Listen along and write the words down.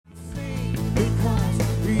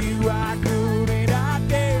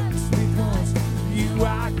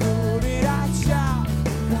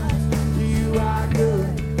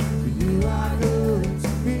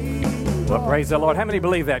Praise the Lord. How many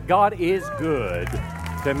believe that? God is good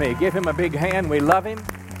to me. Give Him a big hand. We love Him.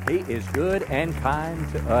 He is good and kind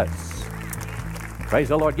to us. Praise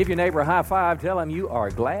the Lord. Give your neighbor a high five. Tell him you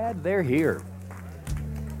are glad they're here.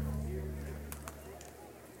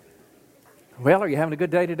 Well, are you having a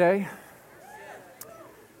good day today?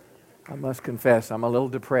 I must confess, I'm a little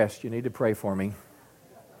depressed. You need to pray for me.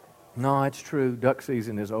 No, it's true. Duck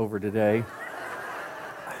season is over today.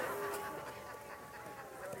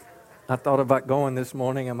 I thought about going this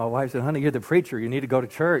morning, and my wife said, honey, you're the preacher. You need to go to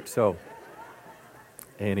church. So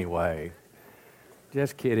anyway,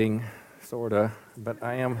 just kidding, sort of, but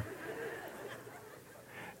I am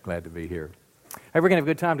glad to be here. Hey, we're going to have a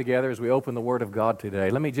good time together as we open the Word of God today.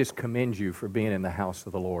 Let me just commend you for being in the house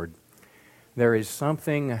of the Lord. There is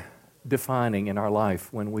something defining in our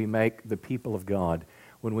life when we make the people of God,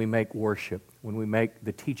 when we make worship, when we make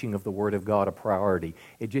the teaching of the Word of God a priority.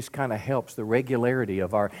 It just kind of helps. The regularity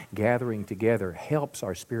of our gathering together helps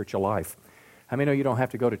our spiritual life. I mean, you don't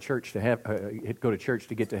have to go to church to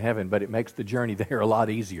get to heaven, but it makes the journey there a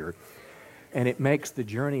lot easier. And it makes the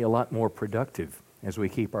journey a lot more productive as we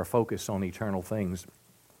keep our focus on eternal things.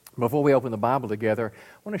 Before we open the Bible together,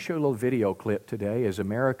 I want to show a little video clip today as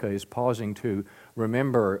America is pausing to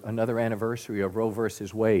remember another anniversary of Roe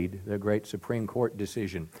versus Wade, the great Supreme Court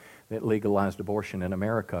decision that legalized abortion in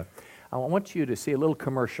America. I want you to see a little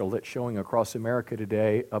commercial that's showing across America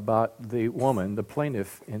today about the woman, the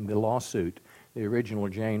plaintiff in the lawsuit, the original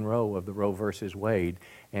Jane Roe of the Roe versus Wade,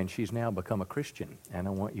 and she's now become a Christian. And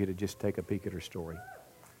I want you to just take a peek at her story.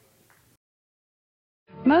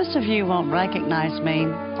 Most of you won't recognize me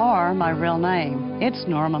or my real name. It's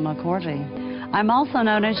Norma McCorvey. I'm also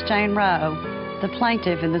known as Jane Roe, the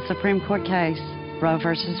plaintiff in the Supreme Court case, Roe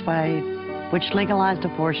versus Wade, which legalized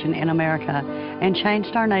abortion in America and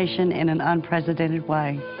changed our nation in an unprecedented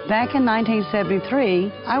way. Back in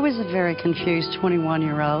 1973, I was a very confused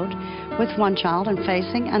 21-year-old with one child and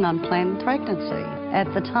facing an unplanned pregnancy.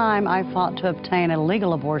 At the time, I fought to obtain a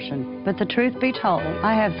legal abortion, but the truth be told,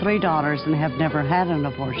 I have 3 daughters and have never had an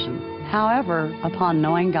abortion. However, upon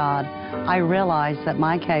knowing God, I realized that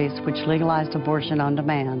my case, which legalized abortion on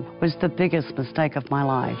demand, was the biggest mistake of my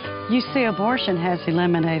life. You see, abortion has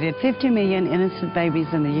eliminated 50 million innocent babies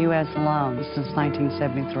in the U.S. alone since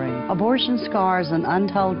 1973. Abortion scars an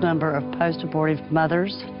untold number of post-abortive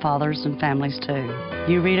mothers, fathers, and families too.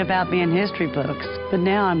 You read about me in history books, but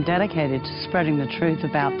now I'm dedicated to spreading the truth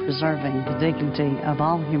about preserving the dignity of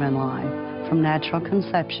all human life, from natural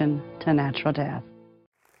conception to natural death.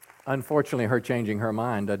 Unfortunately, her changing her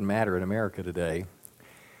mind doesn't matter in America today.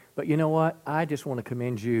 But you know what? I just want to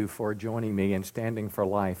commend you for joining me in standing for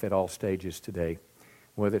life at all stages today.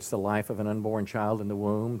 Whether it's the life of an unborn child in the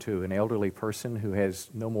womb to an elderly person who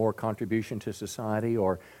has no more contribution to society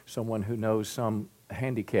or someone who knows some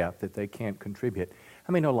handicap that they can't contribute.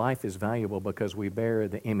 I mean, life is valuable because we bear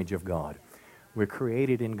the image of God. We're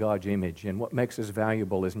created in God's image, and what makes us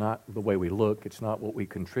valuable is not the way we look, it's not what we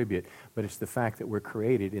contribute, but it's the fact that we're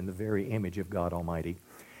created in the very image of God Almighty.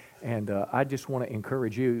 And I just want to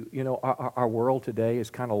encourage you, our world today has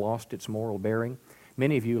kind of lost its moral bearing.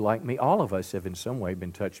 Many of you, like me, all of us have in some way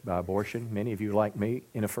been touched by abortion. Many of you, like me,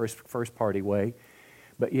 in a first-party way.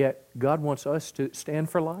 But yet, God wants us to stand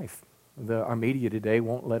for life. Our media today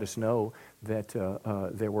won't let us know that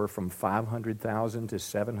there were from 500,000 to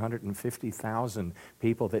 750,000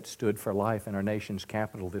 people that stood for life in our nation's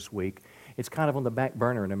capital this week. It's kind of on the back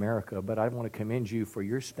burner in America, but I want to commend you for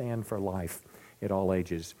your stand for life at all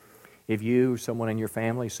ages. If you, someone in your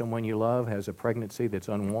family, someone you love has a pregnancy that's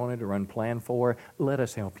unwanted or unplanned for, let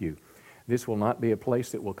us help you. This will not be a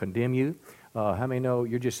place that will condemn you. How many know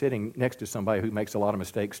you're just sitting next to somebody who makes a lot of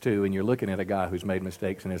mistakes too, and you're looking at a guy who's made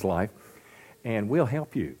mistakes in his life, and we'll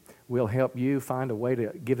help you. We'll help you find a way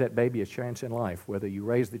to give that baby a chance in life, whether you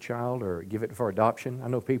raise the child or give it for adoption. I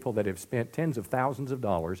know people that have spent tens of thousands of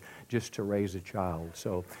dollars just to raise a child.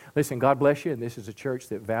 So listen, God bless you, and this is a church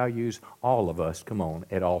that values all of us, come on,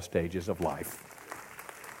 at all stages of life.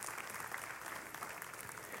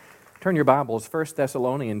 Turn your Bibles, 1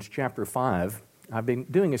 Thessalonians chapter 5. I've been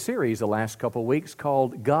doing a series the last couple of weeks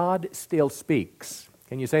called God Still Speaks.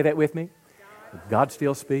 Can you say that with me? God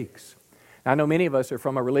still speaks. I know many of us are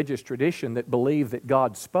from a religious tradition that believe that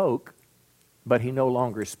God spoke, but He no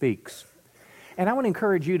longer speaks. And I want to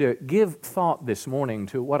encourage you to give thought this morning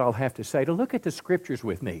to what I'll have to say, to look at the Scriptures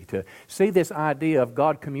with me, to see this idea of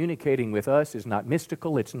God communicating with us is not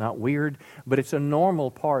mystical, it's not weird, but it's a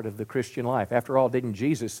normal part of the Christian life. After all, didn't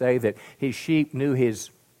Jesus say that His sheep knew His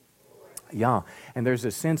Yeah, and there's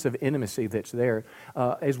a sense of intimacy that's there.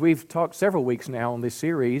 As we've talked several weeks now on this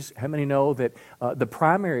series, how many know that the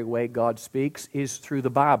primary way God speaks is through the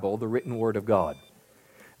Bible, the written Word of God?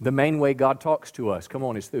 The main way God talks to us, come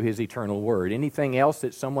on, is through His eternal Word. Anything else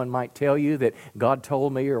that someone might tell you that God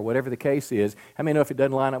told me or whatever the case is, how many know if it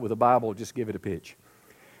doesn't line up with the Bible, just give it a pitch?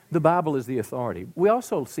 The Bible is the authority. We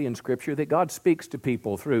also see in Scripture that God speaks to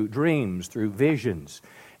people through dreams, through visions,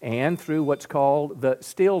 and through what's called the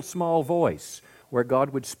still small voice, where God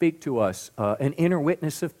would speak to us, an inner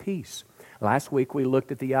witness of peace. Last week we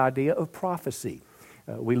looked at the idea of prophecy.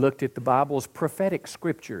 We looked at the Bible's prophetic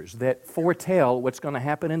scriptures that foretell what's going to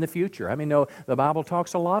happen in the future. I mean, no, the Bible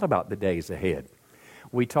talks a lot about the days ahead.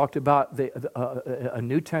 We talked about a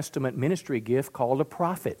New Testament ministry gift called a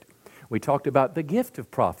prophet. We talked about the gift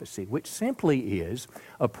of prophecy, which simply is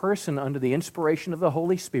a person under the inspiration of the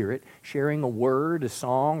Holy Spirit sharing a word, a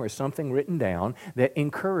song, or something written down that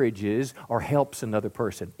encourages or helps another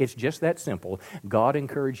person. It's just that simple. God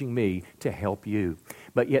encouraging me to help you.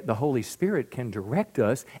 But yet the Holy Spirit can direct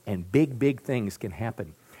us and big things can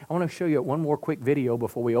happen. I want to show you one more quick video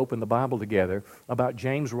before we open the Bible together about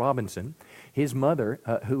James Robinson. His mother,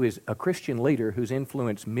 who is a Christian leader who's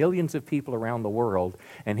influenced millions of people around the world,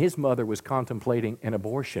 and his mother was contemplating an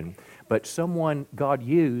abortion, but someone God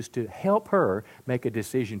used to help her make a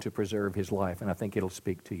decision to preserve his life, and I think it'll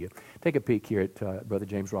speak to you. Take a peek here at Brother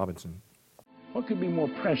James Robinson. What could be more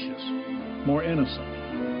precious, more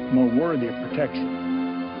innocent, more worthy of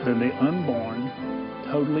protection than the unborn,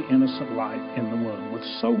 totally innocent life in the womb with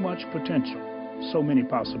so much potential, so many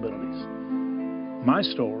possibilities? My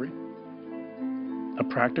story, a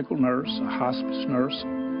practical nurse, a hospice nurse,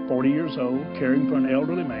 40 years old, caring for an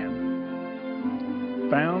elderly man,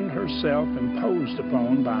 found herself imposed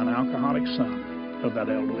upon by an alcoholic son of that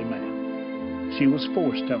elderly man. She was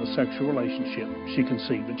forced to have a sexual relationship. She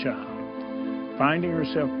conceived a child. Finding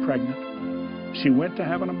herself pregnant, she went to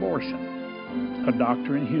have an abortion. A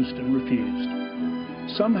doctor in Houston refused.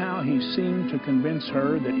 Somehow he seemed to convince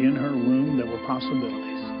her that in her womb there were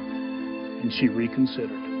possibilities, and she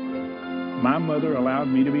reconsidered. My mother allowed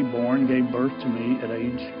me to be born, gave birth to me at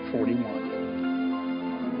age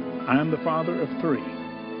 41. I am the father of 3,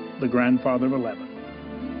 the grandfather of 11.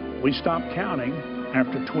 We stopped counting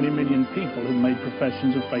after 20 million people have made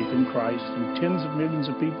professions of faith in Christ, and tens of millions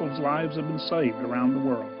of people's lives have been saved around the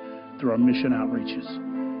world through our mission outreaches.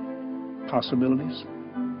 Possibilities,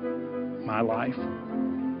 my life.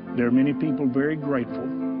 There are many people very grateful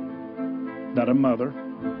that a mother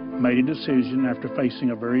made a decision after facing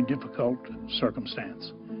a very difficult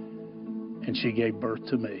circumstance, and she gave birth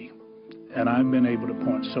to me. And I've been able to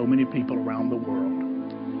point so many people around the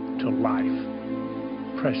world to life,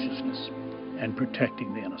 preciousness, and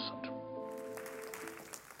protecting the innocent.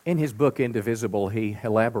 In his book, Indivisible, he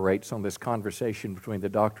elaborates on this conversation between the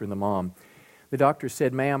doctor and the mom. The doctor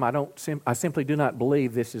said, "Ma'am, I simply do not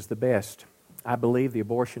believe this is the best. I believe the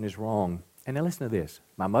abortion is wrong." And now listen to this.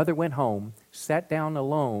 My mother went home, sat down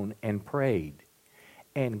alone, and prayed.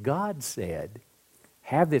 And God said,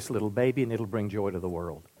 "Have this little baby and it'll bring joy to the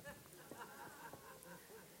world."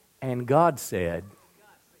 And God said,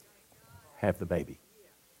 "Have the baby."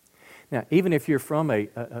 Now, even if you're from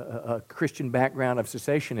a Christian background of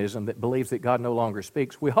cessationism that believes that God no longer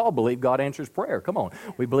speaks, we all believe God answers prayer. Come on.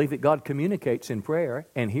 We believe that God communicates in prayer.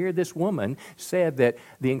 And here this woman said that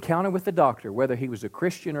the encounter with the doctor, whether he was a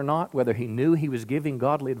Christian or not, whether he knew he was giving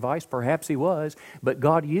godly advice, perhaps he was, but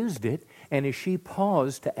God used it. And as she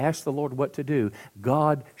paused to ask the Lord what to do,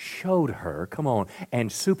 God showed her, come on,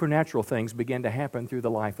 and supernatural things began to happen through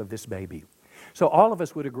the life of this baby. So all of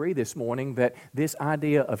us would agree this morning that this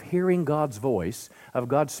idea of hearing God's voice, of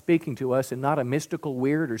God speaking to us in not a mystical,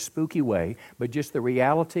 weird, or spooky way, but just the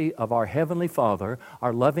reality of our Heavenly Father,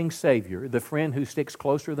 our loving Savior, the friend who sticks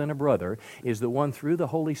closer than a brother, is the one through the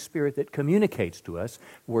Holy Spirit that communicates to us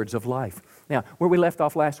words of life. Now, where we left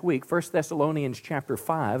off last week, 1 Thessalonians chapter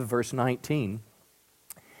 5, verse 19,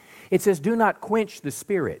 it says, "Do not quench the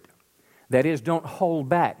Spirit." That is, don't hold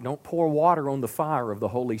back. Don't pour water on the fire of the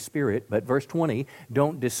Holy Spirit. But verse 20,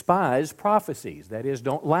 don't despise prophecies. That is,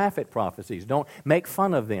 don't laugh at prophecies. Don't make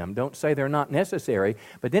fun of them. Don't say they're not necessary.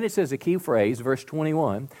 But then it says a key phrase, verse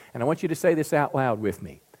 21, and I want you to say this out loud with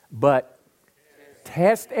me. But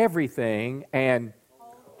test everything and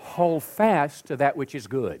hold fast to that which is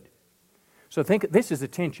good. So think, this is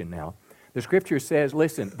attention now. The Scripture says,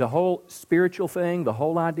 listen, the whole spiritual thing, the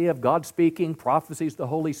whole idea of God speaking, prophecies, the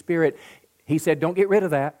Holy Spirit, He said, don't get rid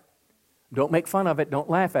of that. Don't make fun of it. Don't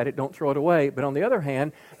laugh at it. Don't throw it away. But on the other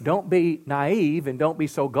hand, don't be naive and don't be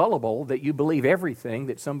so gullible that you believe everything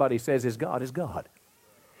that somebody says is God is God.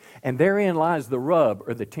 And therein lies the rub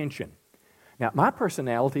or the tension. Now, my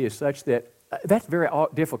personality is such that that's very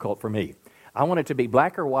difficult for me. I want it to be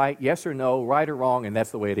black or white, yes or no, right or wrong, and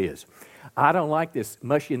that's the way it is. I don't like this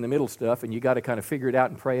mushy in the middle stuff, and you got to kind of figure it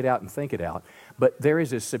out and pray it out and think it out. But there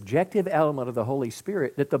is a subjective element of the Holy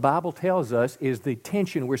Spirit that the Bible tells us is the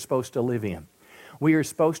tension we're supposed to live in. We are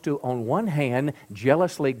supposed to, on one hand,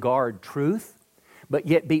 jealously guard truth, but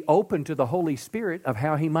yet be open to the Holy Spirit of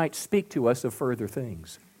how He might speak to us of further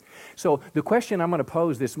things. So the question I'm going to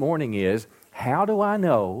pose this morning is, how do I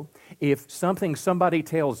know if somebody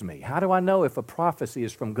tells me? How do I know if a prophecy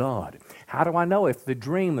is from God? How do I know if the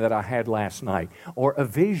dream that I had last night or a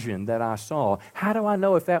vision that I saw, how do I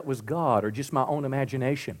know if that was God or just my own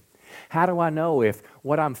imagination? How do I know if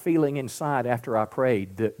what I'm feeling inside after I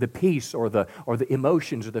prayed, the peace or the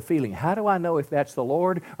emotions or the feeling, how do I know if that's the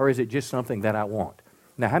Lord or is it just something that I want?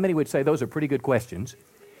 Now, how many would say those are pretty good questions?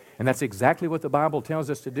 And that's exactly what the Bible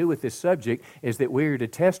tells us to do with this subject, is that we're to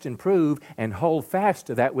test and prove and hold fast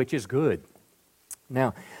to that which is good.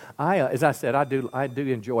 Now, as I said, I do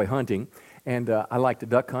enjoy hunting, and I like to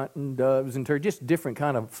duck hunt and doves and turkeys, just different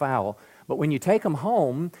kind of fowl. But when you take them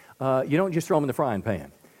home, you don't just throw them in the frying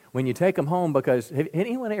pan. When you take them home, because have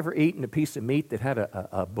anyone ever eaten a piece of meat that had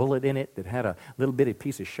a bullet in it, that had a little bitty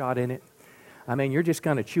piece of shot in it? I mean, you're just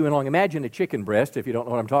kind of chewing along. Imagine a chicken breast, if you don't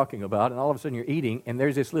know what I'm talking about, and all of a sudden you're eating, and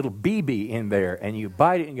there's this little BB in there, and you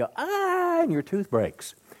bite it and you go, ah, and your tooth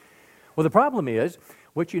breaks. Well, the problem is,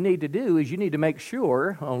 what you need to do is you need to make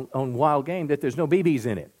sure on wild game that there's no BBs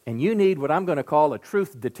in it. And you need what I'm going to call a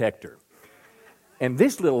truth detector. And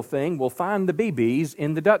this little thing will find the BBs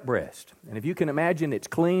in the duck breast. And if you can imagine, it's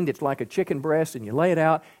cleaned, it's like a chicken breast, and you lay it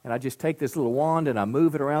out, and I just take this little wand and I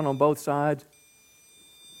move it around on both sides.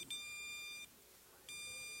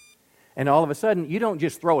 And all of a sudden, you don't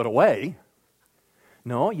just throw it away.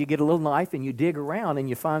 No, you get a little knife and you dig around and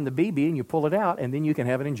you find the BB and you pull it out, and then you can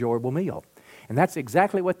have an enjoyable meal. And that's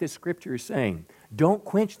exactly what this scripture is saying. Don't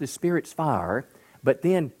quench the Spirit's fire, but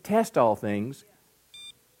then test all things.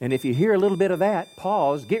 And if you hear a little bit of that,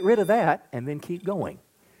 pause, get rid of that, and then keep going.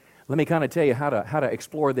 Let me kind of tell you how to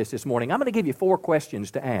explore this morning. I'm going to give you 4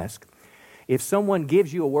 questions to ask. If someone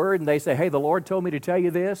gives you a word and they say, hey, the Lord told me to tell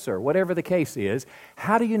you this, or whatever the case is,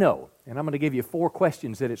 how do you know? And I'm going to give you 4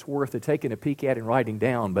 questions that it's worth taking a peek at and writing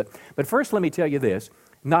down. But first, let me tell you this.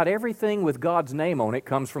 Not everything with God's name on it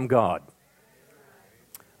comes from God.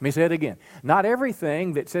 Let me say it again. Not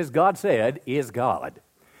everything that says God said is God.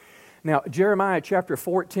 Now, Jeremiah chapter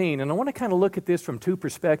 14, and I want to kind of look at this from 2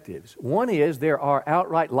 perspectives. One is there are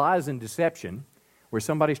outright lies and deception, where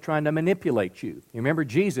somebody's trying to manipulate you. You remember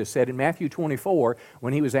Jesus said in Matthew 24,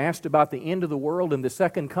 when He was asked about the end of the world and the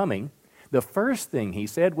second coming, the first thing He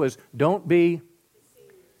said was, don't be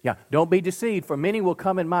deceived, for many will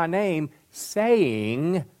come in my name,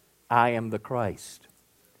 saying, I am the Christ.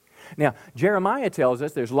 Now, Jeremiah tells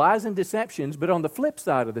us there's lies and deceptions, but on the flip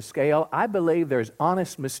side of the scale, I believe there's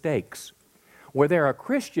honest mistakes, where there are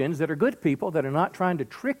Christians that are good people that are not trying to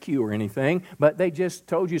trick you or anything, but they just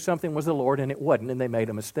told you something was the Lord and it wasn't, and they made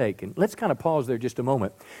a mistake. And let's kind of pause there just a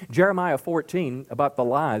moment. Jeremiah 14, about the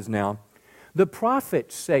lies now. The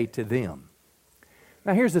prophets say to them.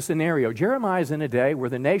 Now here's the scenario. Jeremiah is in a day where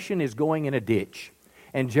the nation is going in a ditch,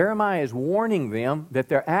 and Jeremiah is warning them that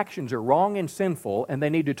their actions are wrong and sinful and they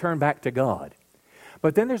need to turn back to God.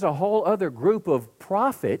 But then there's a whole other group of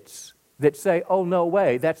prophets that say, oh, no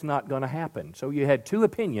way, that's not going to happen. So you had 2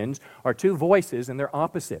 opinions or 2 voices, and they're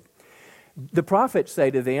opposite. The prophets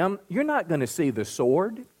say to them, you're not going to see the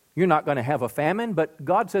sword, you're not going to have a famine, but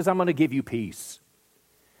God says, I'm going to give you peace.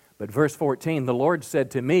 But verse 14, the Lord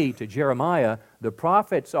said to me, to Jeremiah, the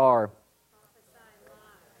prophets are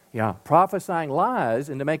prophesying lies,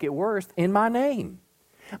 and to make it worse, in my name.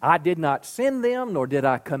 I did not send them, nor did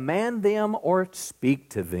I command them or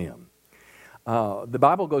speak to them. The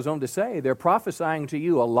Bible goes on to say they're prophesying to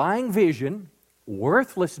you a lying vision,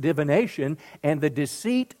 worthless divination, and the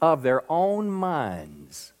deceit of their own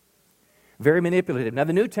minds. Very manipulative. Now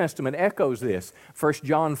the New Testament echoes this. 1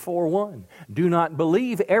 John 4:1. Do not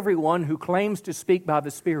believe everyone who claims to speak by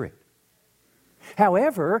the Spirit.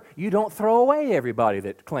 However, you don't throw away everybody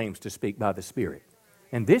that claims to speak by the Spirit.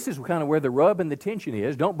 And this is kind of where the rub and the tension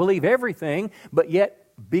is. Don't believe everything, but yet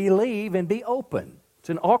believe and be open. It's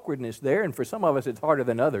an awkwardness there, and for some of us it's harder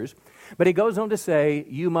than others. But he goes on to say,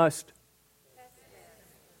 you must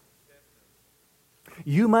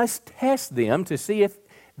test them to see if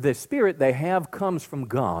the spirit they have comes from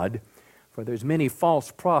God, for there's many false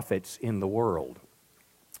prophets in the world.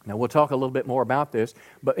 Now we'll talk a little bit more about this,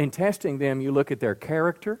 but in testing them, you look at their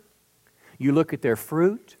character, you look at their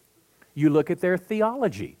fruit, you look at their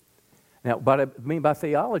theology. Now, what I mean by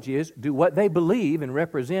theology is, do what they believe and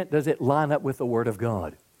represent, does it line up with the Word of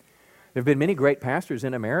God? There have been many great pastors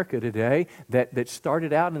in America today that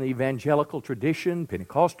started out in the evangelical tradition,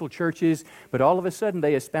 Pentecostal churches, but all of a sudden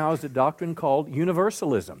they espoused a doctrine called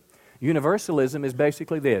universalism. Universalism is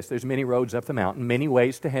basically this: there's many roads up the mountain, many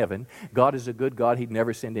ways to heaven. God is a good God. He'd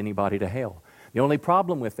never send anybody to hell. The only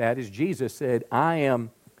problem with that is Jesus said, I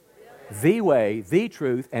am the way, the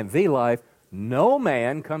truth, and the life. No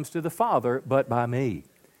man comes to the Father but by me.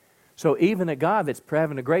 So even a guy that's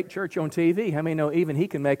having a great church on TV, how many know even he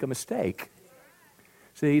can make a mistake?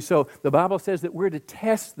 See, so the Bible says that we're to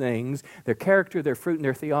test things, their character, their fruit, and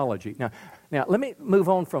their theology. Now let me move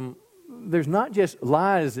on from, there's not just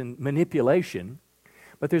lies and manipulation,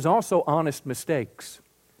 but there's also honest mistakes.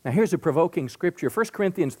 Now here's a provoking scripture, 1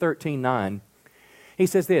 Corinthians 13:9. He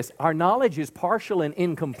says this, our knowledge is partial and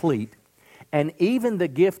incomplete, and even the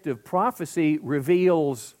gift of prophecy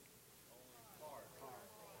reveals...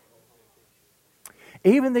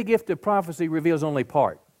 Even the gift of prophecy reveals only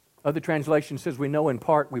part. Other translation says we know in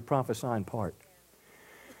part, we prophesy in part.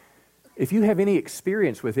 If you have any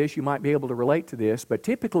experience with this, you might be able to relate to this, but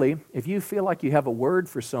typically, if you feel like you have a word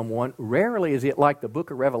for someone, rarely is it like the book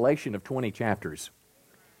of Revelation of 20 chapters.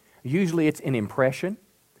 Usually it's an impression.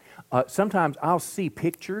 Sometimes I'll see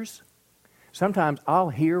pictures. Sometimes I'll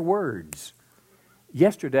hear words.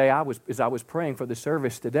 Yesterday, as I was praying for the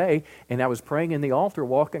service today, and I was praying in the altar,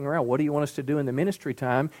 walking around, what do you want us to do in the ministry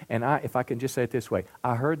time? And if I can just say it this way,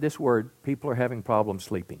 I heard this word, people are having problems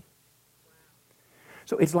sleeping.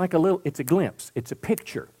 So it's like it's a glimpse, it's a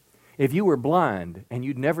picture. If you were blind and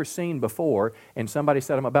you'd never seen before, and somebody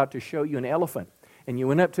said, I'm about to show you an elephant, and you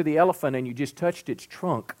went up to the elephant and you just touched its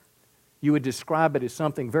trunk, you would describe it as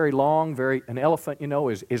something very long, an elephant,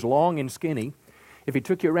 is long and skinny. If he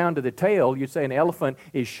took you around to the tail, you'd say an elephant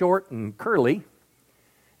is short and curly.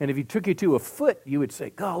 And if he took you to a foot, you would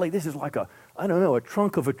say, golly, this is like a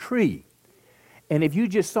trunk of a tree. And if you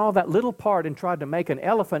just saw that little part and tried to make an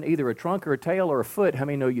elephant either a trunk or a tail or a foot, how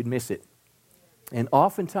many know you'd miss it? And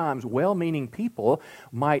oftentimes, well-meaning people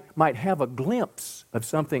might have a glimpse of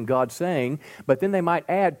something God's saying, but then they might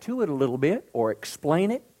add to it a little bit or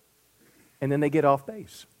explain it, and then they get off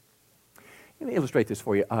base. Let me illustrate this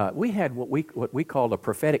for you. We had what we called a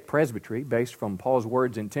prophetic presbytery, based from Paul's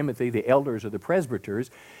words in Timothy, the elders of the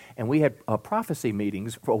presbyters, and we had prophecy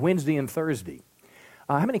meetings for Wednesday and Thursday.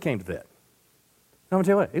 How many came to that? I'm going to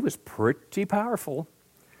tell you what, it was pretty powerful.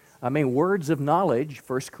 I mean, words of knowledge,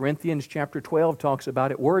 1 Corinthians chapter 12 talks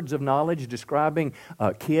about it. Words of knowledge describing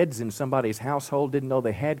kids in somebody's household, didn't know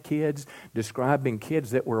they had kids, describing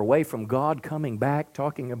kids that were away from God coming back,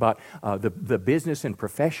 talking about the business and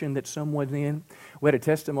profession that someone's in. We had a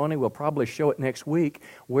testimony, we'll probably show it next week,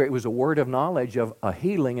 where it was a word of knowledge of a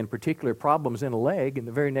healing in particular problems in a leg, and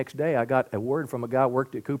the very next day I got a word from a guy who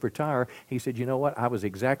worked at Cooper Tire. He said, you know what, I was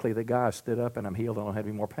exactly the guy. I stood up and I'm healed, I don't have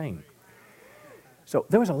any more pain. So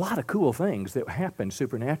there was a lot of cool things that happened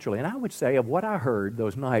supernaturally. And I would say of what I heard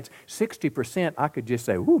those nights, 60% I could just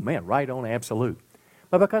say, ooh, man, right on, absolute.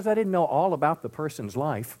 But because I didn't know all about the person's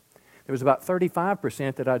life, there was about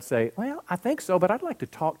 35% that I'd say, well, I think so, but I'd like to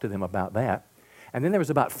talk to them about that. And then there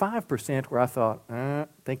was about 5% where I thought, I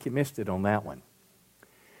think you missed it on that one.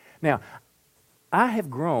 Now, I have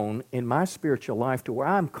grown in my spiritual life to where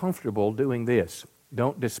I'm comfortable doing this.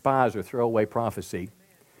 Don't despise or throw away prophecy,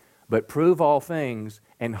 but prove all things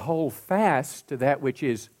and hold fast to that which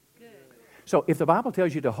is good. So if the Bible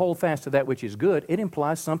tells you to hold fast to that which is good, it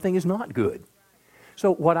implies something is not good.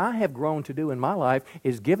 So what I have grown to do in my life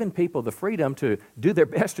is giving people the freedom to do their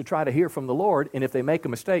best to try to hear from the Lord, and if they make a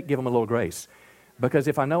mistake, give them a little grace. Because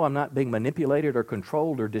if I know I'm not being manipulated or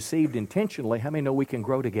controlled or deceived intentionally, how many know we can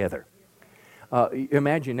grow together?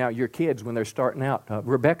 Imagine now your kids when they're starting out.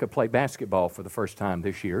 Rebecca played basketball for the first time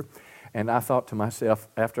this year. And I thought to myself,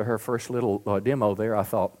 after her first little demo there, I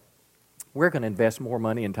thought, we're going to invest more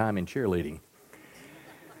money and time in cheerleading.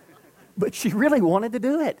 But she really wanted to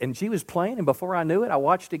do it, and she was playing, and before I knew it, I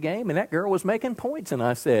watched a game, and that girl was making points, and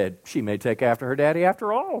I said, she may take after her daddy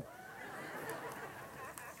after all.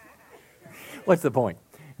 What's the point?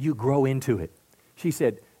 You grow into it. She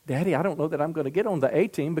said, Daddy, I don't know that I'm going to get on the A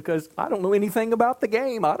team because I don't know anything about the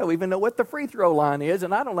game. I don't even know what the free throw line is,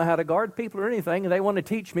 and I don't know how to guard people or anything, and they want to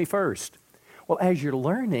teach me first. Well, as you're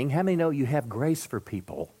learning, how many know you have grace for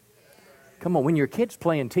people? Come on, when your kid's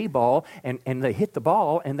playing t-ball and they hit the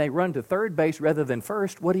ball and they run to third base rather than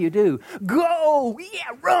first, what do? Go!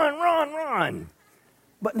 Yeah, run!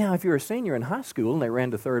 But now if you're a senior in high school and they ran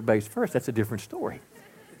to third base first, that's a different story.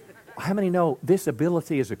 How many know this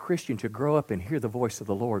ability as a Christian to grow up and hear the voice of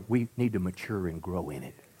the Lord, we need to mature and grow in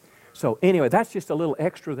it. So anyway, that's just a little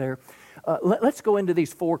extra there. Let's go into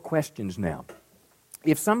these 4 questions now.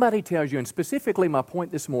 If somebody tells you, and specifically my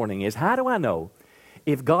point this morning is, how do I know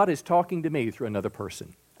if God is talking to me through another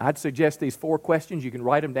person? I'd suggest these 4 questions. You can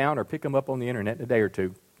write them down or pick them up on the internet in a day or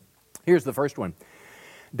two. Here's the first one.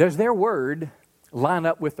 Does their word line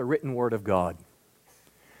up with the written word of God?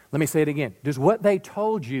 Let me say it again. Does what they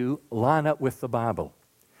told you line up with the Bible?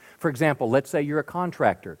 For example, let's say you're a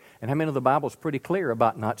contractor, and how many of the Bible's pretty clear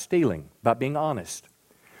about not stealing, about being honest?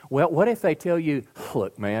 Well, what if they tell you,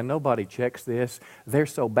 look, man, nobody checks this. They're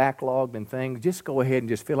so backlogged and things. Just go ahead and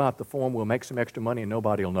just fill out the form. We'll make some extra money and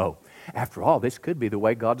nobody will know. After all, this could be the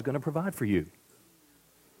way God's going to provide for you.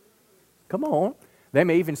 Come on. They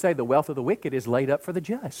may even say the wealth of the wicked is laid up for the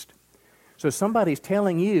just. So somebody's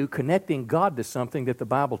telling you, connecting God to something that the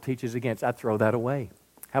Bible teaches against. I'd throw that away.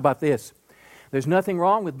 How about this? There's nothing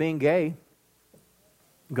wrong with being gay.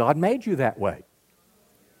 God made you that way.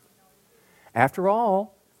 After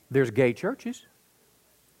all, there's gay churches.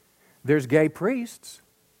 There's gay priests.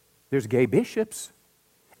 There's gay bishops.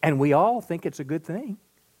 And we all think it's a good thing.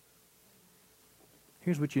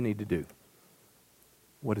 Here's what you need to do.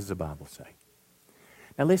 What does the Bible say?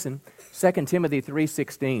 Now listen, 2 Timothy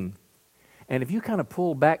 3:16. And if you kind of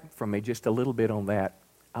pull back from me just a little bit on that,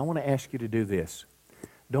 I want to ask you to do this.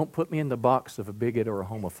 Don't put me in the box of a bigot or a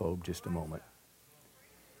homophobe just a moment.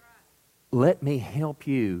 Let me help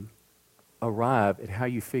you arrive at how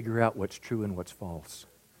you figure out what's true and what's false.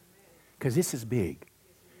 Because this is big.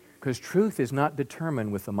 Because truth is not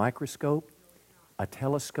determined with a microscope, a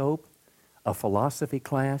telescope, a philosophy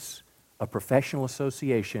class, a professional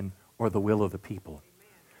association, or the will of the people.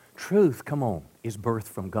 Truth, come on, is birthed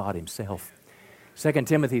from God Himself. 2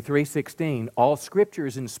 Timothy 3:16, all Scripture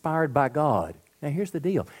is inspired by God. Now here's the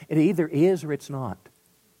deal. It either is or it's not.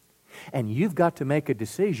 And you've got to make a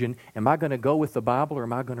decision, am I going to go with the Bible or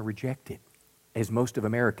am I going to reject it? As most of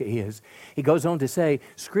America is. He goes on to say,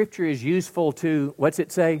 Scripture is useful to, what's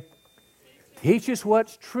it say? Teach us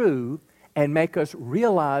what's true and make us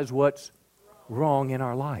realize what's wrong in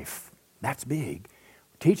our life. That's big.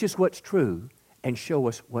 Teach us what's true and show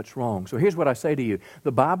us what's wrong. So here's what I say to you.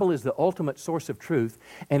 The Bible is the ultimate source of truth,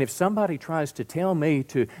 and if somebody tries to tell me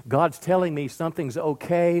God's telling me something's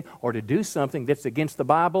okay or to do something that's against the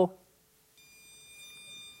Bible,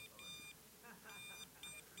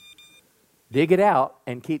 dig it out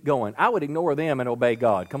and keep going. I would ignore them and obey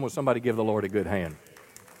God. Come on, somebody give the Lord a good hand.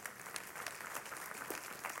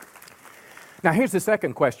 Now here's the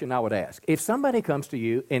second question I would ask. If somebody comes to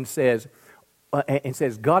you and says,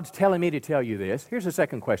 God's telling me to tell you this, here's the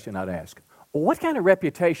second question I'd ask. What kind of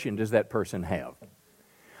reputation does that person have?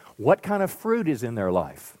 What kind of fruit is in their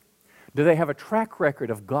life? Do they have a track record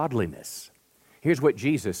of godliness? Here's what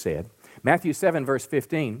Jesus said. Matthew 7, verse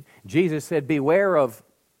 15, Jesus said, beware of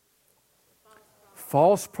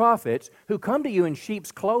false prophets who come to you in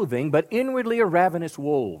sheep's clothing, but inwardly are ravenous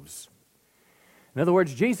wolves. In other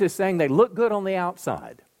words, Jesus is saying they look good on the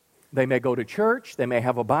outside. They may go to church, they may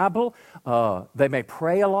have a Bible, they may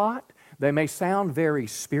pray a lot, they may sound very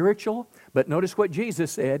spiritual, but notice what Jesus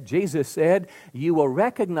said. Jesus said, you will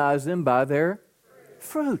recognize them by their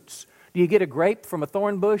fruits. Do you get a grape from a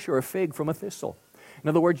thorn bush or a fig from a thistle? In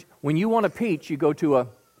other words, when you want a peach, you go to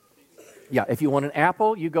if you want an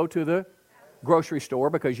apple, you go to the grocery store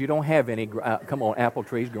because you don't have any, apple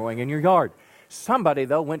trees growing in your yard. Somebody,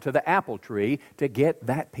 though, went to the apple tree to get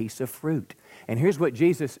that piece of fruit. And here's what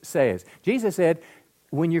Jesus says. Jesus said,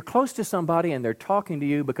 when you're close to somebody and they're talking to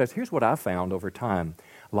you, because here's what I found over time.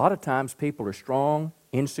 A lot of times people are strong,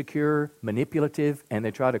 insecure, manipulative, and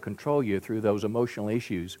they try to control you through those emotional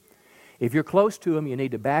issues. If you're close to them, you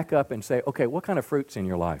need to back up and say, okay, what kind of fruit's in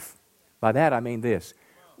your life? By that I mean this.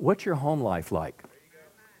 What's your home life like?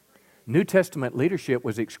 New Testament leadership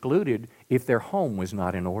was excluded if their home was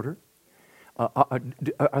not in order.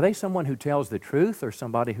 Are they someone who tells the truth or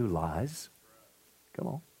somebody who lies? Come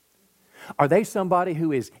on. Are they somebody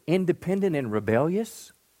who is independent and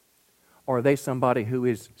rebellious? Or are they somebody who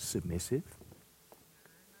is submissive?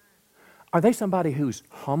 Are they somebody who's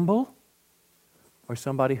humble? Or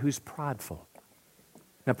somebody who's prideful?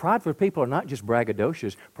 Now, prideful people are not just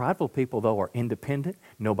braggadocious. Prideful people, though, are independent.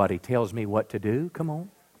 Nobody tells me what to do. Come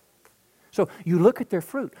on. So you look at their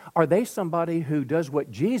fruit. Are they somebody who does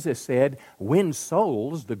what Jesus said, win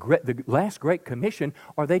souls, the last great commission?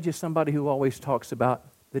 Or are they just somebody who always talks about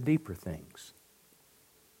the deeper things?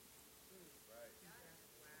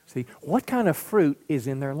 See, what kind of fruit is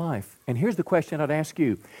in their life? And here's the question I'd ask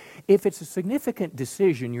you. If it's a significant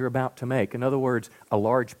decision you're about to make, in other words, a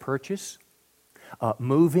large purchase,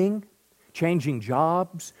 moving, changing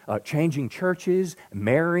jobs, changing churches,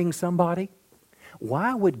 marrying somebody,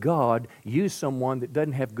 Why would God use someone that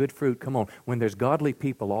doesn't have good fruit? Come on, when there's godly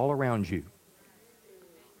people all around you.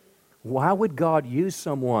 Why would God use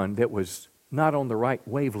someone that was not on the right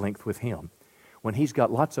wavelength with Him when He's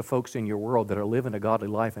got lots of folks in your world that are living a godly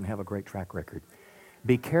life and have a great track record?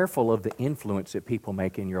 Be careful of the influence that people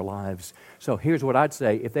make in your lives. So here's what I'd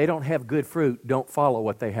say. If they don't have good fruit, don't follow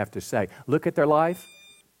what they have to say. Look at their life.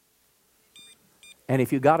 And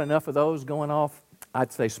if you got enough of those going off,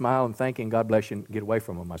 I'd say smile and thank Him. God bless you, and get away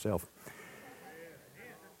from them myself.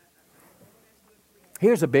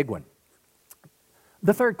 Here's a big one.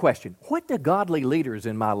 The third question. What do godly leaders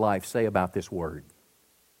in my life say about this word?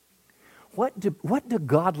 What do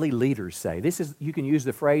godly leaders say? This is, you can use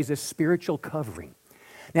the phrase, as spiritual covering.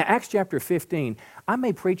 Now, Acts chapter 15, I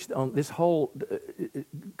may preach on this whole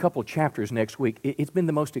couple chapters next week. It's been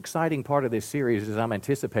the most exciting part of this series as I'm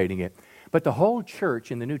anticipating it. But the whole church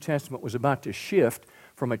in the New Testament was about to shift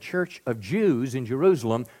from a church of Jews in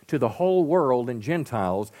Jerusalem to the whole world and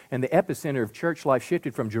Gentiles, and the epicenter of church life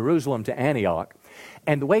shifted from Jerusalem to Antioch.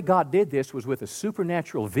 And the way God did this was with a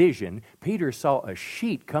supernatural vision. Peter saw a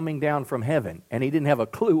sheet coming down from heaven, and he didn't have a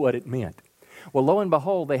clue what it meant. Well, lo and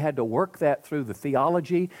behold, they had to work that through the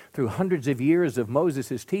theology, through hundreds of years of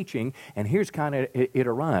Moses' teaching, and here's kind of it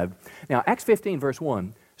arrived. Now, Acts 15, verse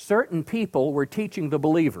 1, certain people were teaching the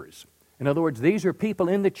believers. In other words, these are people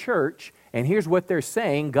in the church, and here's what they're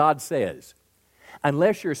saying God says.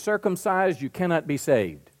 Unless you're circumcised, you cannot be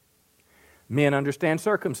saved. Men understand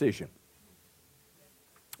circumcision.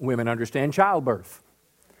 Women understand childbirth.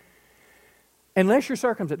 Unless you're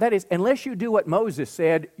circumcised, that is, unless you do what Moses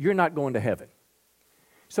said, you're not going to heaven.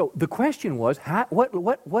 So the question was,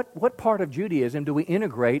 what part of Judaism do we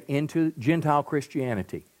integrate into Gentile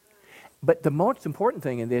Christianity? But the most important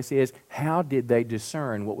thing in this is, how did they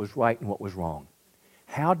discern what was right and what was wrong?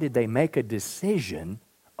 How did they make a decision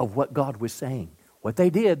of what God was saying? What they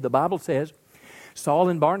did, the Bible says, Saul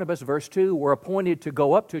and Barnabas, verse 2, were appointed to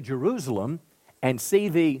go up to Jerusalem and see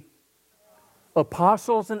the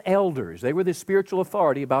apostles and elders. They were the spiritual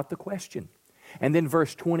authority about the question. And then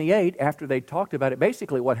verse 28, after they talked about it,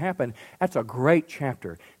 basically what happened, that's a great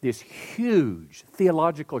chapter. This huge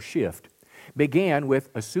theological shift began with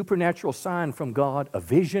a supernatural sign from God, a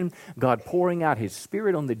vision, God pouring out His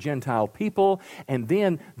Spirit on the Gentile people, and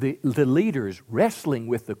then the leaders wrestling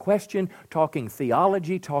with the question, talking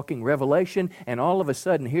theology, talking revelation, and all of a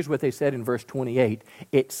sudden, here's what they said in verse 28,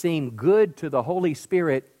 it seemed good to the Holy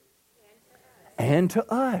Spirit and to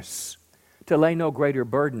us to lay no greater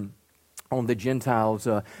burden on the Gentiles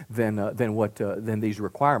than these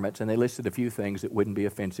requirements. And they listed a few things that wouldn't be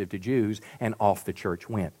offensive to Jews, and off the church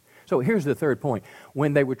went. So here's the third point.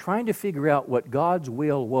 When they were trying to figure out what God's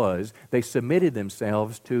will was, they submitted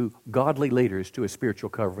themselves to godly leaders, to a spiritual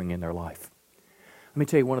covering in their life. Let me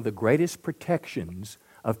tell you, one of the greatest protections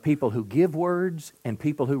of people who give words and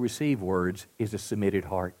people who receive words is a submitted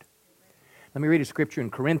heart. Let me read a scripture in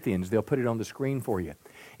Corinthians. They'll put it on the screen for you.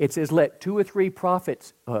 It says, let two or three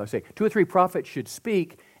prophets should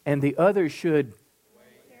speak, and the others should...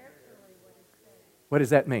 What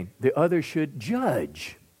does that mean? The others should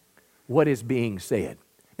judge what is being said.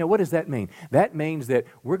 Now, what does that mean? That means that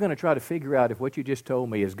we're going to try to figure out if what you just told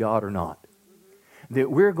me is God or not.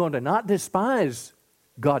 That we're going to not despise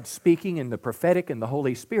God speaking in the prophetic and the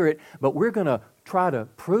Holy Spirit, but we're going to try to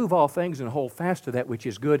prove all things and hold fast to that which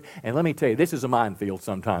is good. And let me tell you, this is a minefield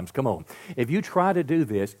sometimes. Come on. If you try to do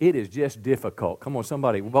this, it is just difficult. Come on,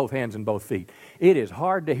 somebody, with both hands and both feet. It is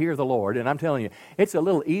hard to hear the Lord. And I'm telling you, it's a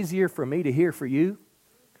little easier for me to hear for you.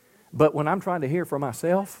 But when I'm trying to hear for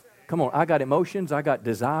myself, come on, I got emotions, I got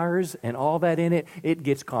desires, and all that in it, it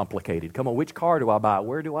gets complicated. Come on, which car do I buy?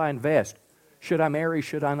 Where do I invest? Should I marry?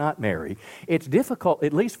 Should I not marry? It's difficult,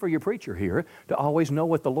 at least for your preacher here, to always know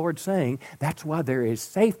what the Lord's saying. That's why there is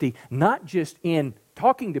safety, not just in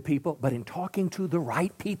talking to people, but in talking to the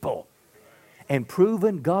right people. And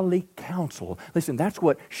proven godly counsel. Listen, that's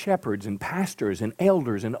what shepherds and pastors and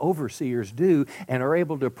elders and overseers do and are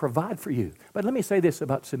able to provide for you. But let me say this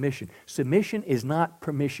about submission. Submission is not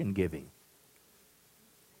permission giving.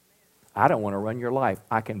 I don't want to run your life.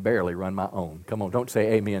 I can barely run my own. Come on, don't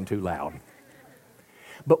say amen too loud.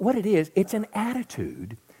 But what it is, it's an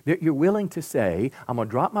attitude that you're willing to say, I'm going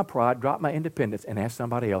to drop my pride, drop my independence, and ask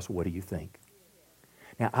somebody else, what do you think?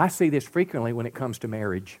 Now, I see this frequently when it comes to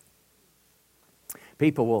marriage.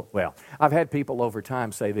 I've had people over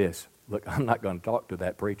time say this, look, I'm not going to talk to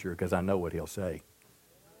that preacher because I know what he'll say.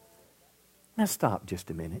 Now, stop just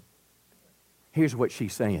a minute. Here's what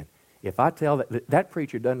she's saying. If I tell that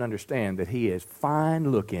preacher doesn't understand that he is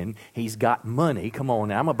fine looking, he's got money, come on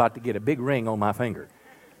now, I'm about to get a big ring on my finger.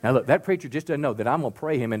 Now look, that preacher just doesn't know that I'm going to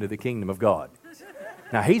pray him into the kingdom of God.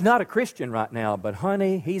 Now, he's not a Christian right now, but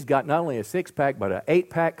honey, he's got not only a 6-pack, but an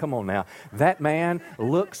 8-pack. Come on now. That man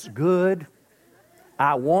looks good.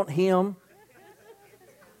 I want him.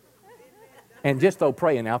 And just throw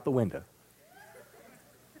praying out the window.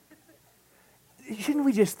 Shouldn't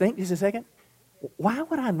we just think just a second? Why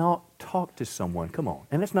would I not talk to someone? Come on.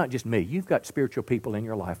 And it's not just me. You've got spiritual people in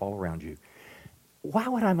your life all around you. Why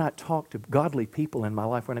would I not talk to godly people in my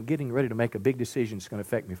life when I'm getting ready to make a big decision that's going to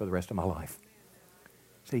affect me for the rest of my life?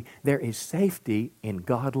 See, there is safety in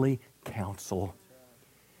godly counsel.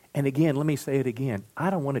 And again, let me say it again.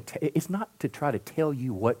 I don't want to, it's not to try to tell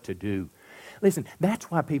you what to do. Listen,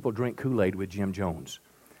 that's why people drink Kool-Aid with Jim Jones.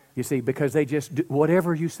 You see, because they just do,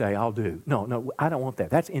 whatever you say, I'll do. No, I don't want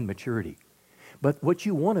that. That's immaturity. But what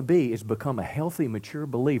you want to be is become a healthy, mature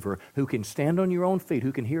believer who can stand on your own feet,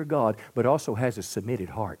 who can hear God, but also has a submitted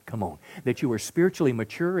heart. Come on. That you are spiritually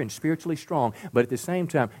mature and spiritually strong, but at the same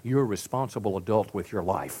time, you're a responsible adult with your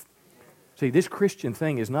life. See, this Christian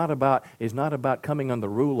thing is not about coming under the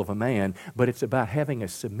rule of a man, but it's about having a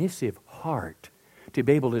submissive heart to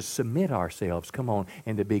be able to submit ourselves, come on,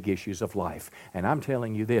 in the big issues of life. And I'm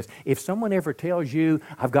telling you this, if someone ever tells you,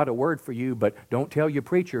 I've got a word for you, but don't tell your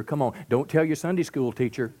preacher, come on, don't tell your Sunday school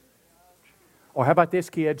teacher. Or how about this,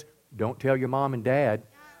 kids? Don't tell your mom and dad.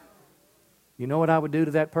 You know what I would do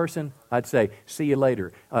to that person? I'd say, see you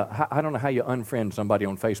later. I don't know how you unfriend somebody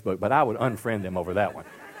on Facebook, but I would unfriend them over that one,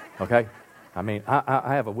 okay? I mean,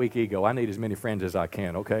 I have a weak ego. I need as many friends as I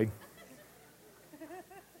can, okay?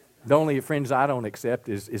 The only friends I don't accept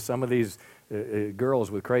is some of these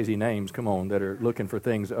girls with crazy names, come on, that are looking for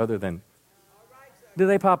things other than... Do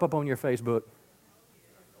they pop up on your Facebook?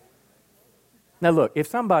 Now look, if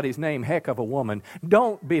somebody's named Heck of a Woman,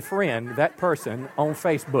 don't befriend that person on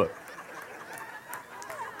Facebook.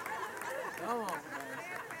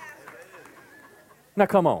 Now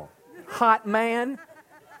come on. Hot man?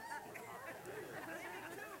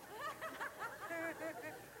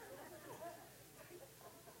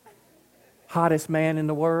 Hottest man in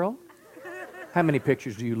the world? How many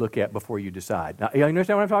pictures do you look at before you decide? Now, you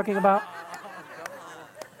understand what I'm talking about?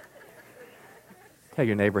 Tell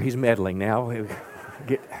your neighbor, he's meddling now.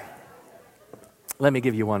 Let me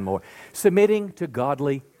give you one more. Submitting to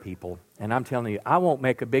godly people. And I'm telling you, I won't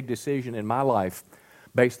make a big decision in my life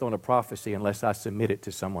based on a prophecy unless I submit it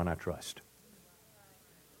to someone I trust.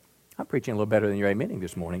 I'm preaching a little better than you're amening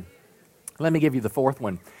this morning. Let me give you the fourth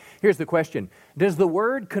one. Here's the question. Does the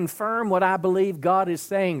Word confirm what I believe God is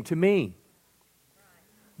saying to me?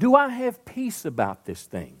 Do I have peace about this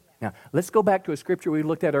thing? Now, let's go back to a scripture we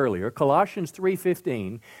looked at earlier. Colossians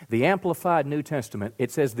 3:15, the Amplified New Testament.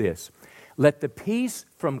 It says this, let the peace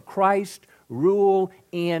from Christ rule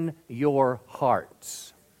in your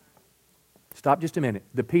hearts. Stop just a minute.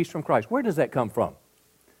 The peace from Christ. Where does that come from?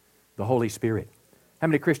 The Holy Spirit. How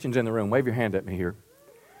many Christians in the room? Wave your hand at me here.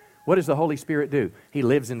 What does the Holy Spirit do? He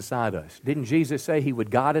lives inside us. Didn't Jesus say He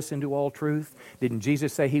would guide us into all truth? Didn't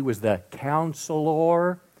Jesus say He was the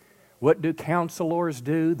counselor? What do counselors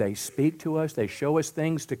do? They speak to us. They show us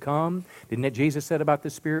things to come. Didn't that Jesus said about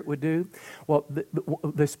the Spirit would do? Well,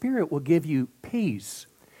 the Spirit will give you peace.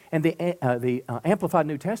 And the Amplified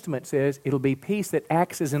New Testament says it'll be peace that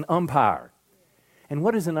acts as an umpire. And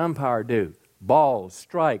what does an umpire do? Balls,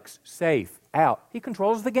 strikes, safe, out. He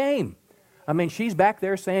controls the game. I mean, she's back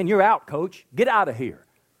there saying, you're out, coach. Get out of here.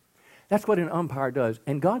 That's what an umpire does.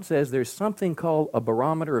 And God says there's something called a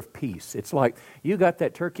barometer of peace. It's like you got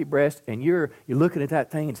that turkey breast and you're looking at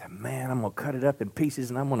that thing and say, man, I'm going to cut it up in pieces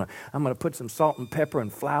and I'm going to put some salt and pepper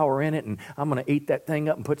and flour in it and I'm going to eat that thing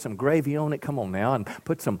up and put some gravy on it. Come on now. And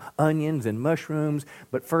put some onions and mushrooms.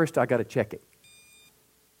 But first, I got to check it.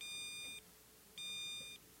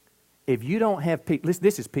 If you don't have peace, listen,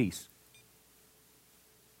 this is peace.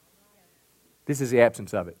 This is the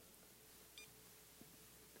absence of it.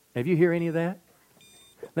 Have you heard any of that?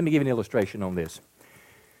 Let me give you an illustration on this.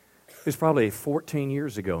 It's probably 14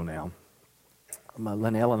 years ago now.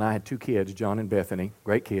 Linnell and I had two kids, John and Bethany,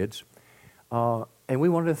 great kids. And we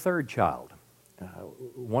wanted a third child.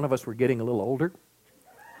 One of us were getting a little older.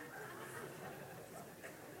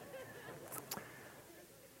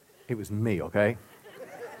 It was me, okay?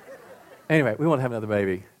 Anyway, we wanted to have another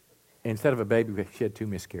baby. Instead of a baby, she had 2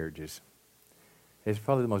 miscarriages. It's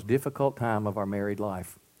probably the most difficult time of our married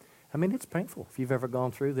life. I mean, it's painful. If you've ever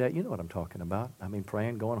gone through that, you know what I'm talking about. I mean,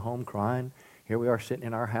 praying, going home, crying. Here we are sitting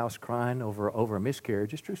in our house crying over a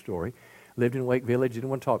miscarriage. It's a true story. Lived in Wake Village,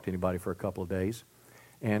 didn't want to talk to anybody for a couple of days.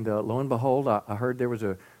 And lo and behold, I heard there was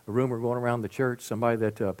a rumor going around the church, somebody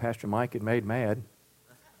that Pastor Mike had made mad.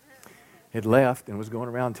 had left and was going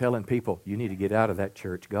around telling people, you need to get out of that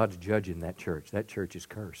church. God's judging that church. That church is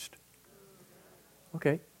cursed.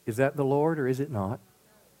 Okay, is that the Lord or is it not?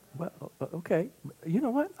 Well, okay. You know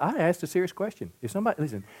what? I asked a serious question. If somebody,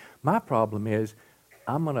 listen, my problem is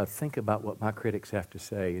I'm going to think about what my critics have to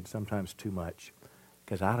say, and sometimes too much,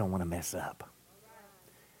 because I don't want to mess up.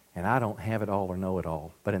 And I don't have it all or know it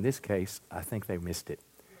all. But in this case, I think they missed it.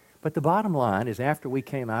 But the bottom line is after we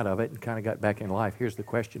came out of it and kind of got back in life, here's the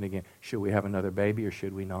question again. Should we have another baby or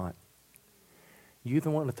should we not? You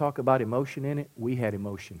don't want to talk about emotion in it? We had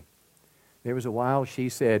emotion. There was a while she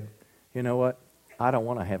said, you know what? I don't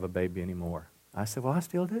want to have a baby anymore. I said, well, I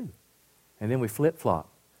still do. And then we flip-flopped.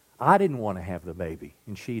 I didn't want to have the baby,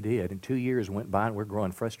 and she did. And 2 years went by, and we're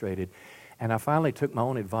growing frustrated. And I finally took my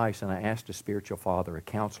own advice, and I asked a spiritual father, a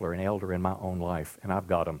counselor, an elder in my own life, and I've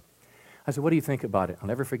got them. I said, what do you think about it? I'll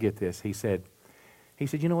never forget this. He said,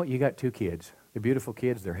 you know what? You got 2 kids. They're beautiful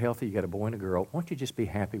kids. They're healthy. You got a boy and a girl. Why don't you just be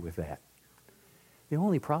happy with that? The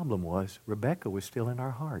only problem was Rebecca was still in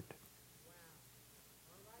our heart.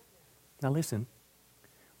 Now listen,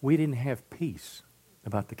 we didn't have peace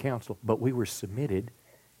about the counsel, but we were submitted,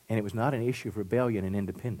 and it was not an issue of rebellion and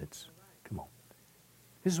independence. Come on.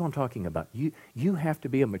 This is what I'm talking about. You have to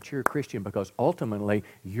be a mature Christian because ultimately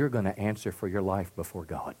you're going to answer for your life before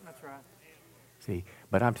God. That's right. See,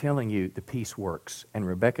 but I'm telling you, the peace works. And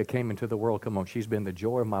Rebecca came into the world. Come on, she's been the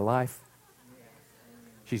joy of my life.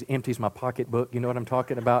 She empties my pocketbook. You know what I'm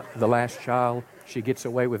talking about? The last child. She gets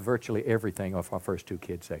away with virtually everything of our first 2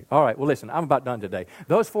 kids say. All right, well, listen, I'm about done today.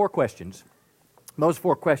 Those 4 questions,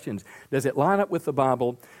 does it line up with the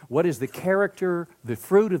Bible? What is the character, the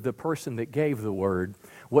fruit of the person that gave the word?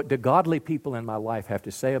 What do godly people in my life have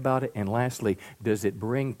to say about it? And lastly, does it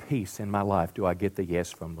bring peace in my life? Do I get the yes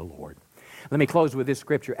from the Lord? Let me close with this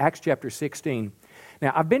scripture, Acts chapter 16.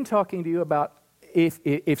 Now, I've been talking to you about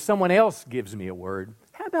if someone else gives me a word,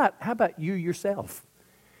 how about you yourself?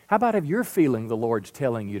 How about if you're feeling the Lord's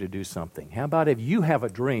telling you to do something? How about if you have a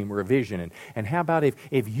dream or a vision? And how about if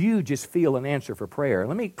you just feel an answer for prayer?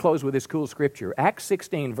 Let me close with this cool scripture, Acts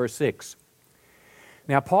 16, verse 6.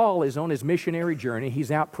 Now, Paul is on his missionary journey.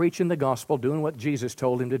 He's out preaching the gospel, doing what Jesus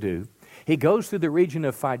told him to do. He goes through the region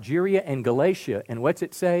of Phrygia and Galatia, and what's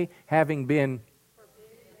it say? Having been...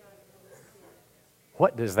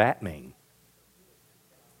 What does that mean?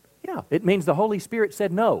 Yeah, it means the Holy Spirit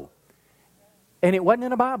said no. And it wasn't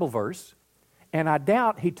in a Bible verse, and I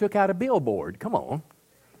doubt he took out a billboard. Come on.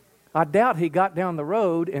 I doubt he got down the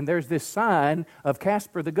road, and there's this sign of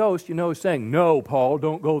Casper the Ghost, saying, no, Paul,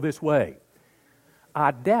 don't go this way.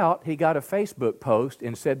 I doubt he got a Facebook post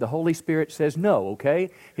and said the Holy Spirit says no, okay?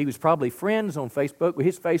 He was probably friends on Facebook,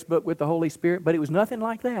 his Facebook with the Holy Spirit, but it was nothing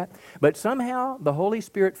like that. But somehow the Holy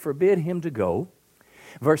Spirit forbid him to go.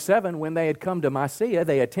 Verse 7, when they had come to Mysia,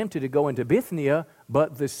 they attempted to go into Bithynia,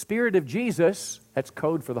 but the Spirit of Jesus, that's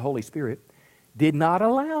code for the Holy Spirit, did not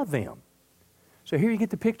allow them. So here you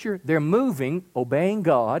get the picture. They're moving, obeying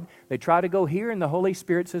God. They try to go here, and the Holy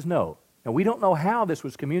Spirit says no. Now, we don't know how this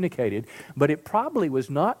was communicated, but it probably was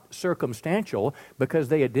not circumstantial because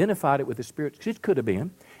they identified it with the Spirit. It could have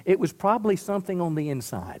been. It was probably something on the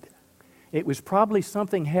inside. It was probably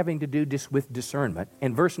something having to do with discernment.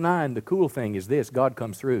 In verse 9, the cool thing is this. God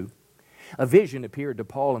comes through. A vision appeared to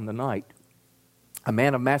Paul in the night. A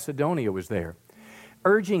man of Macedonia was there,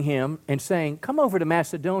 urging him and saying, come over to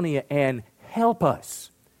Macedonia and help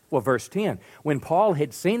us. Well, verse 10, when Paul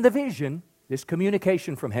had seen the vision, this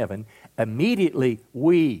communication from heaven, immediately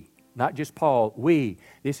we, not just Paul, we,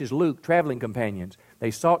 this is Luke, traveling companions,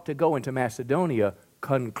 they sought to go into Macedonia,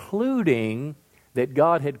 concluding that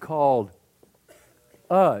God had called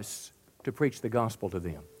us to preach the gospel to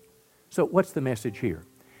them. So what's the message here?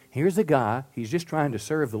 Here's a guy, he's just trying to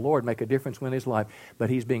serve the Lord, make a difference in his life, but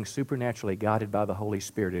he's being supernaturally guided by the Holy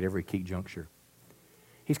Spirit at every key juncture.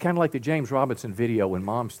 He's kind of like the James Robinson video when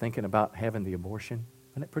mom's thinking about having the abortion.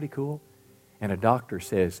 Isn't that pretty cool? And a doctor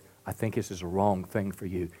says, I think this is a wrong thing for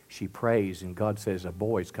you. She prays, and God says, a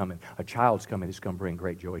boy's coming, a child's coming, it's going to bring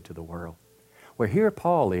great joy to the world. Where here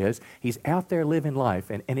Paul is, he's out there living life.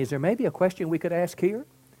 And is there maybe a question we could ask here?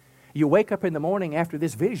 You wake up in the morning after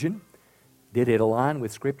this vision. Did it align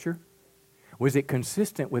with Scripture? Was it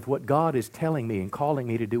consistent with what God is telling me and calling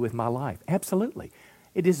me to do with my life? Absolutely.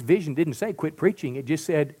 This vision didn't say quit preaching. It just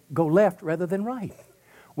said go left rather than right.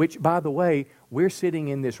 Which, by the way, we're sitting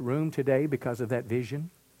in this room today because of that vision.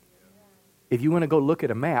 If you want to go look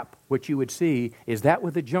at a map, what you would see is that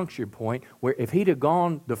was the juncture point where if he'd have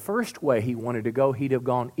gone the first way he wanted to go, he'd have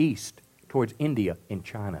gone east towards India and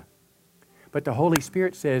China. But the Holy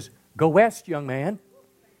Spirit says, go west, young man.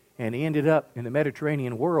 And he ended up in the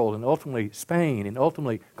Mediterranean world and ultimately Spain and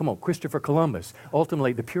ultimately, Christopher Columbus,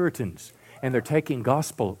 ultimately the Puritans. And they're taking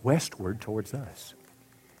gospel westward towards us.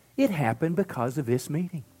 It happened because of this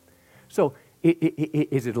meeting. So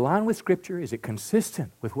is it aligned with Scripture? Is it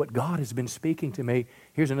consistent with what God has been speaking to me?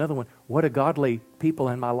 Here's another one. What do godly people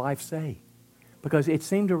in my life say? Because it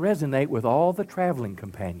seemed to resonate with all the traveling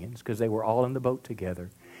companions because they were all in the boat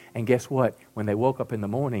together. And guess what? When they woke up in the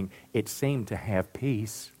morning, it seemed to have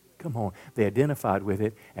peace. Come on. They identified with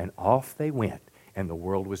it, and off they went. And the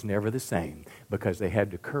world was never the same because they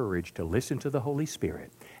had the courage to listen to the Holy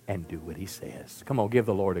Spirit and do what He says. Come on, give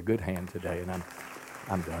the Lord a good hand today, and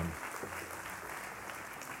I'm done.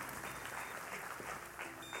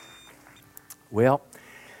 Well,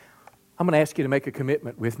 I'm going to ask you to make a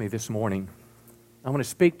commitment with me this morning. I want to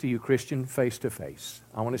speak to you, Christian, face to face.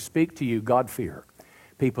 I want to speak to you, God-fear,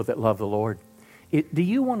 people that love the Lord. Do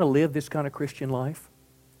you want to live this kind of Christian life?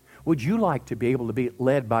 Would you like to be able to be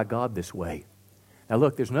led by God this way? Now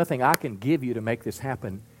look, there's nothing I can give you to make this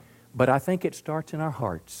happen, but I think it starts in our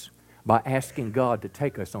hearts by asking God to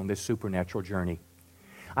take us on this supernatural journey.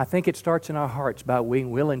 I think it starts in our hearts by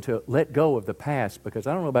being willing to let go of the past, because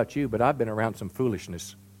I don't know about you, but I've been around some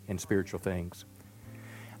foolishness in spiritual things.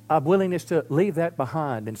 A willingness to leave that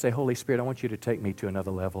behind and say, Holy Spirit, I want you to take me to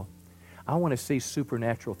another level. I want to see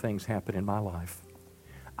supernatural things happen in my life.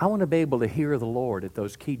 I want to be able to hear the Lord at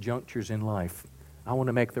those key junctures in life. I want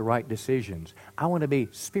to make the right decisions. I want to be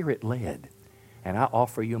Spirit-led. And I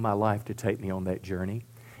offer you my life to take me on that journey.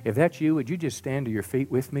 If that's you, would you just stand to your feet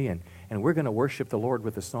with me? And we're going to worship the Lord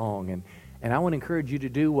with a song. And I want to encourage you to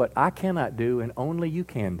do what I cannot do and only you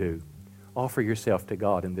can do. Offer yourself to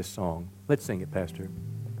God in this song. Let's sing it, Pastor.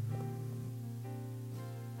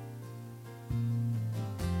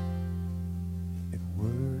 And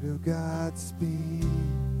word of God speak,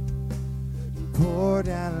 pour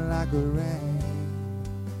down like a rain,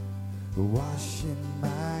 washing my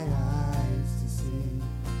eyes to see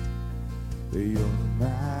your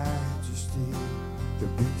majesty, to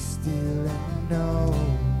be still and know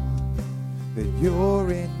that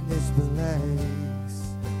you're in this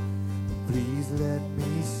place. Please let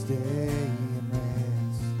me stay and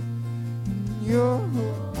rest in your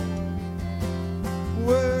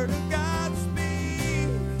word of God speak,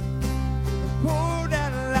 pour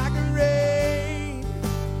down like a rain,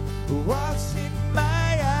 washing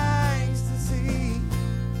my eyes to see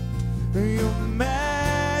your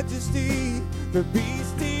majesty, to be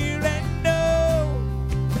still and know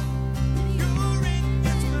you're in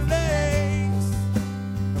this place.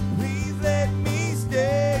 Please let me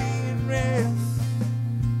stay and rest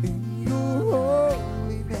in your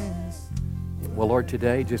holiness. Well, Lord,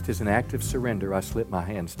 today, just as an act of surrender, I slip my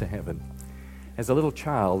hands to heaven. As a little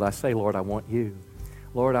child, I say, Lord, I want you.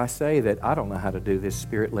 Lord, I say that I don't know how to do this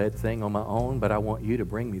Spirit-led thing on my own, but I want you to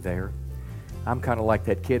bring me there. I'm kind of like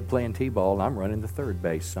that kid playing t-ball, and I'm running the third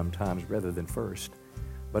base sometimes rather than first.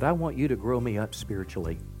 But I want you to grow me up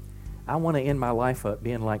spiritually. I want to end my life up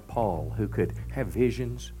being like Paul, who could have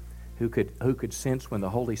visions, who could sense when the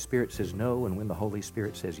Holy Spirit says no and when the Holy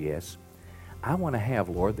Spirit says yes. I want to have,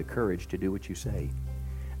 Lord, the courage to do what you say.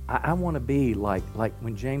 I want to be like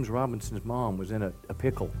when James Robinson's mom was in a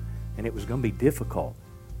pickle, and it was going to be difficult,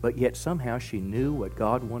 but yet somehow she knew what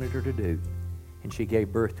God wanted her to do, and she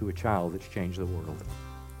gave birth to a child that's changed the world.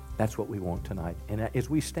 That's what we want tonight. And as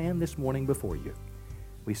we stand this morning before you,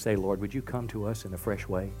 we say, Lord, would you come to us in a fresh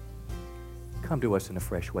way? Come to us in a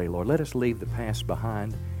fresh way, Lord. Let us leave the past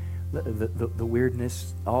behind, the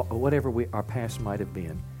weirdness, whatever our past might have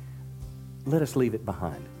been. Let us leave it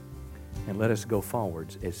behind, and let us go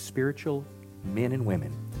forwards as spiritual men and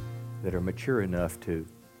women that are mature enough to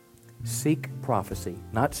seek prophecy,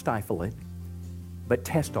 not stifle it, but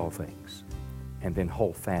test all things, and then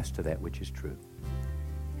hold fast to that which is true.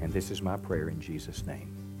 And this is my prayer in Jesus'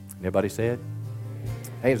 name. Everybody say it?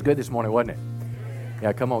 Hey, it was good this morning, wasn't it?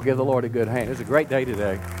 Yeah, come on, give the Lord a good hand. It was a great day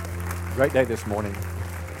today. Great day this morning.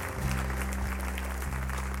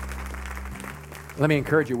 Let me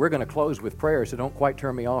encourage you, we're going to close with prayer, so don't quite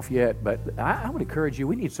turn me off yet, but I would encourage you,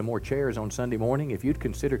 we need some more chairs on Sunday morning. If you'd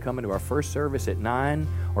consider coming to our first service at 9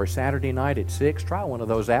 or Saturday night at 6, try one of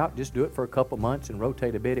those out. Just do it for a couple months and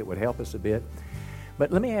rotate a bit. It would help us a bit.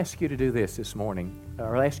 But let me ask you to do this morning,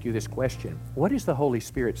 or I'll ask you this question. What has the Holy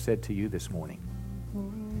Spirit said to you this morning?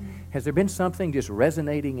 Has there been something just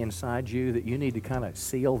resonating inside you that you need to kind of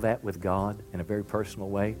seal that with God in a very personal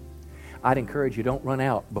way? I'd encourage you, don't run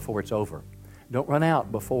out before it's over. Don't run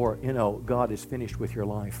out before, God is finished with your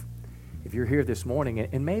life. If you're here this morning,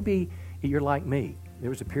 and maybe you're like me. There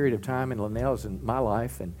was a period of time in Linnell's and my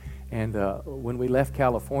life, and And when we left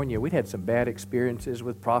California, we'd had some bad experiences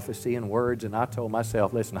with prophecy and words, and I told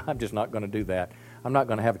myself, listen, I'm just not going to do that. I'm not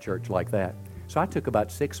going to have a church like that. So I took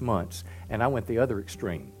about 6 months, and I went the other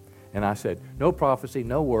extreme. And I said, no prophecy,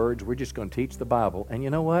 no words, we're just going to teach the Bible. And you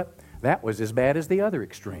know what? That was as bad as the other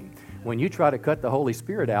extreme. When you try to cut the Holy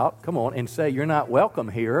Spirit out, come on, and say you're not welcome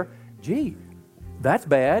here, gee, that's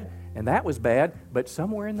bad, and that was bad. But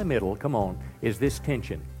somewhere in the middle, come on, is this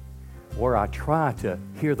tension where I try to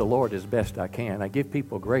hear the Lord as best I can. I give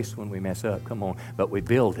people grace when we mess up, come on, but we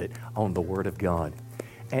build it on the Word of God.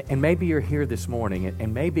 And maybe you're here this morning,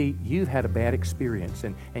 and maybe you've had a bad experience,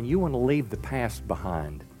 and you want to leave the past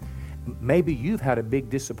behind. Maybe you've had a big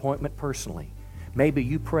disappointment personally. Maybe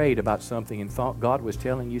you prayed about something and thought God was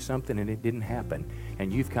telling you something and it didn't happen,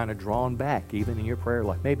 and you've kind of drawn back even in your prayer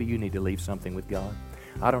life. Maybe you need to leave something with God.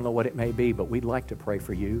 I don't know what it may be, but we'd like to pray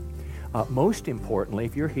for you. Most importantly,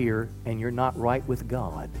 if you're here and you're not right with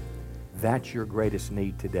God, that's your greatest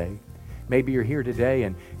need today. Maybe you're here today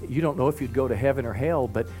and you don't know if you'd go to heaven or hell,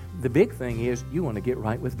 but the big thing is you want to get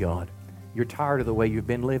right with God. You're tired of the way you've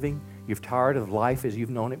been living. You're tired of life as you've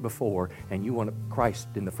known it before, and you want Christ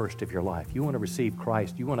in the first of your life. You want to receive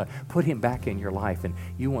Christ. You want to put Him back in your life, and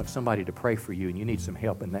you want somebody to pray for you, and you need some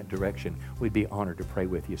help in that direction. We'd be honored to pray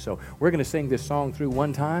with you. So we're going to sing this song through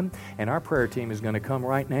one time, and our prayer team is going to come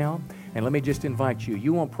right now. And let me just invite you.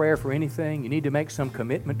 You want prayer for anything? You need to make some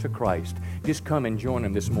commitment to Christ. Just come and join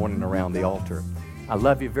them this morning around the altar. I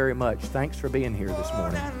love you very much. Thanks for being here this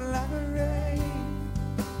morning.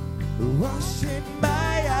 Washing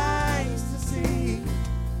my eyes to see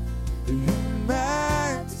your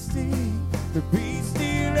majesty, to be still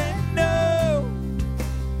and know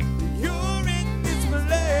you're in this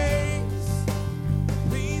place.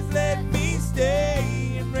 Please let me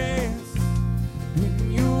stay and rest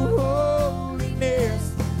in your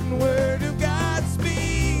holiness. The word of God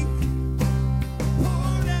speak,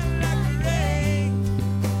 pour down like rain,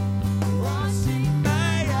 washing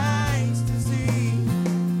my eyes to see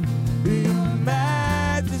your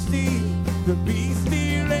majesty, to be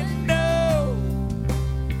still and know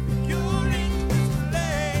you're in this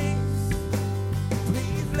place.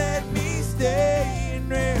 Please let me stay and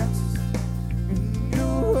rest in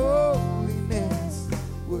your holiness.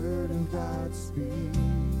 Word of God speak.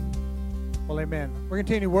 Well, amen. We're going to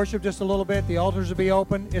continue to worship just a little bit. The altars will be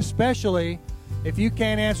open, especially if you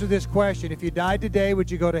can't answer this question. If you died today,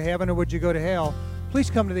 would you go to heaven or would you go to hell? Please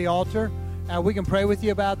come to the altar. We can pray with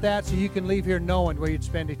you about that so you can leave here knowing where you'd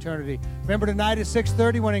spend eternity. Remember, tonight at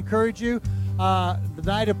 6:30, I want to encourage you, the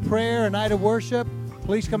night of prayer, a night of worship.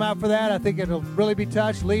 Please come out for that. I think it'll really be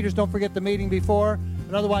touched. Leaders, don't forget the meeting before.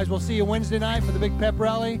 And otherwise, we'll see you Wednesday night for the big pep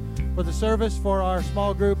rally, for the service, for our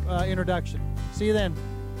small group introduction. See you then.